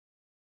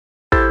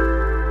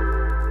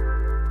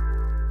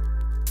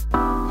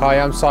Hi,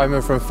 I'm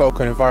Simon from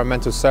Falcon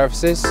Environmental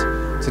Services.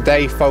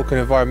 Today, Falcon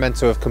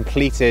Environmental have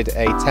completed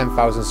a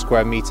 10,000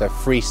 square metre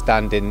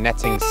freestanding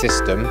netting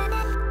system.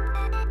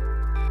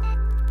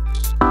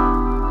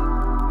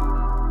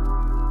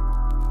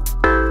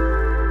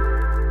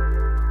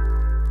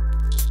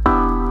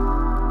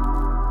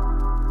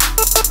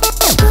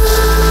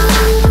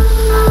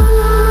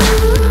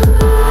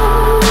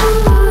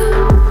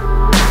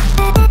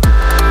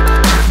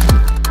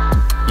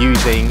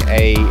 Using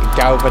a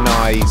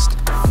galvanised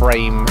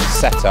frame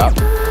setup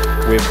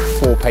with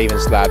 4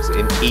 pavement slabs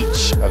in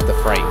each of the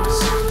frames.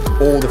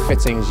 All the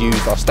fittings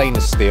used are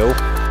stainless steel.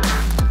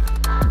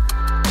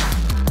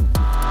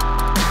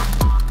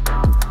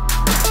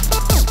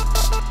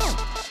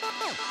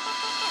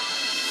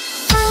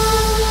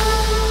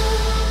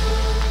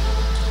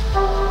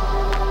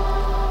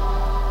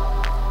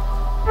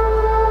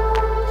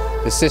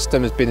 The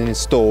system has been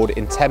installed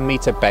in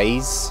 10-metre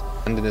bays,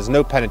 and there's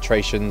no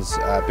penetrations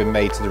been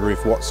made to the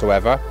roof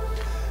whatsoever.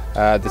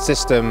 The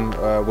system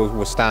will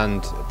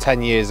withstand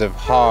 10 years of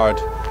hard,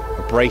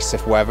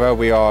 abrasive weather.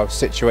 We are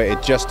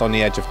situated just on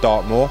the edge of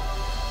Dartmoor.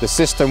 The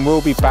system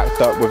will be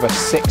backed up with a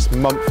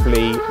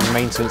 6-monthly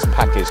maintenance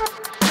package.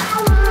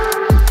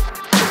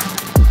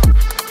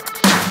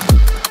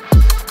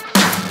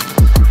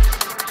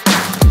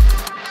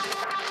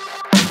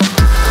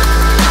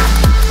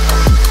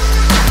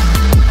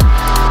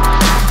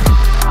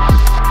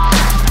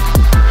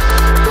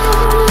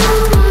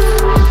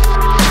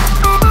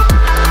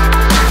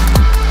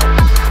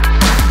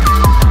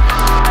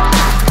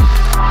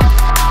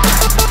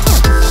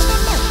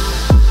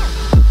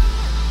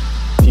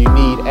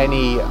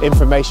 Any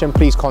information,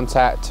 please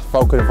contact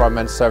Falcon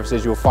Environmental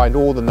Services. You'll find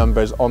all the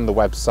numbers on the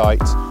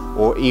website,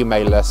 or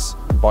email us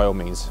by all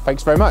means.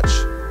 Thanks very much.